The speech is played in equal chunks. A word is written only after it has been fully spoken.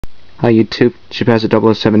Hi YouTube,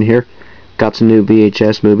 Chipaz007 here. Got some new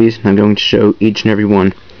VHS movies, and I'm going to show each and every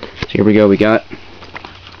one. So here we go, we got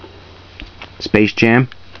Space Jam,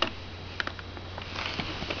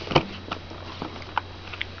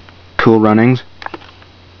 Cool Runnings,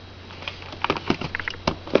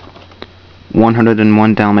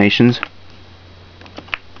 101 Dalmatians,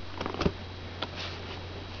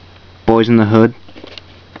 Boyz N The Hood,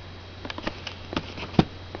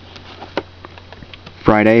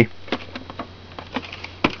 Friday,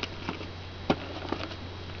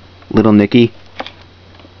 Little Nicky,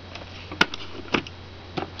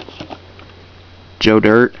 Joe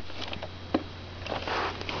Dirt,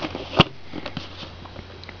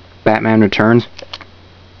 Batman Returns,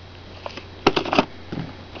 The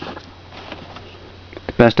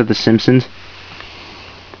Best of the Simpsons,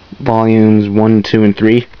 Volumes 1, 2, and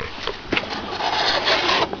 3.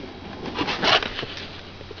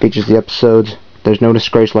 Features the episodes There's No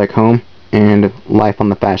Disgrace Like Home and Life on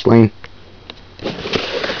the Fast Lane.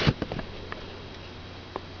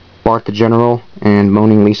 Bart the General and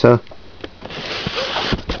Moaning Lisa.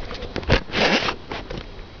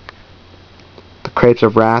 The Crepes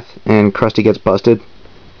of Wrath and Krusty Gets Busted.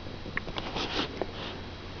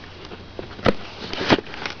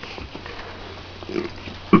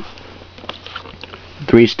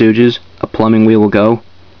 Three Stooges, A Plumbing Wheel Will Go.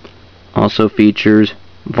 Also features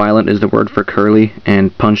Violent is the Word for Curly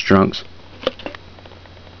and Punch Drunks.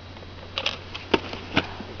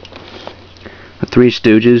 The Three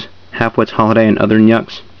Stooges, Half-Wit's Holiday and Other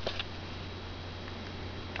Nyuks.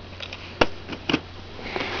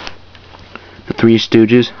 The Three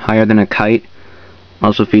Stooges, Higher Than a Kite.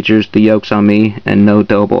 Also features The Yolks on Me and No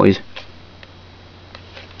Doughboys.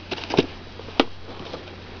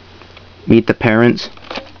 Meet the Parents.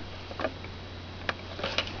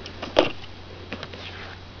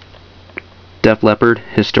 Leppard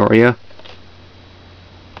Historia.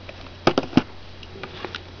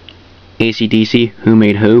 AC/DC, Who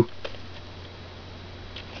Made Who.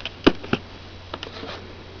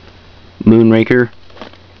 Moonraker.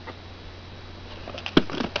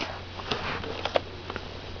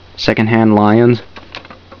 Secondhand Lions.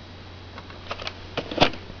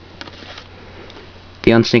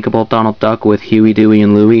 The Unsinkable Donald Duck with Huey, Dewey,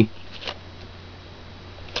 and Louie.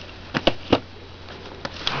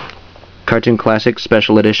 Cartoon Classic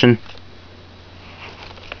Special Edition.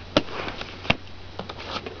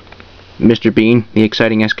 Mr. Bean, The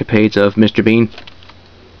Exciting Escapades of Mr. Bean.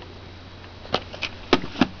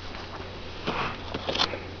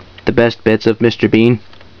 The Best Bits of Mr. Bean.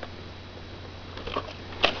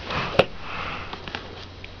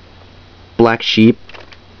 Black Sheep.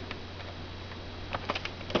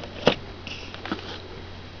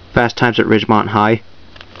 Fast Times at Ridgemont High.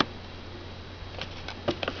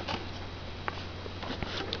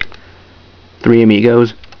 Three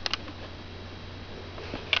Amigos.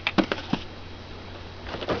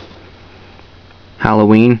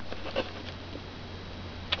 Halloween.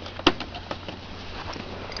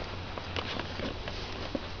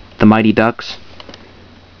 The Mighty Ducks.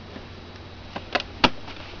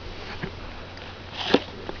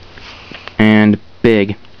 And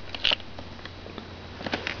Big.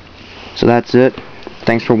 So that's it.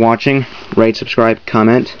 Thanks for watching. Rate, subscribe,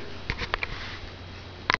 comment.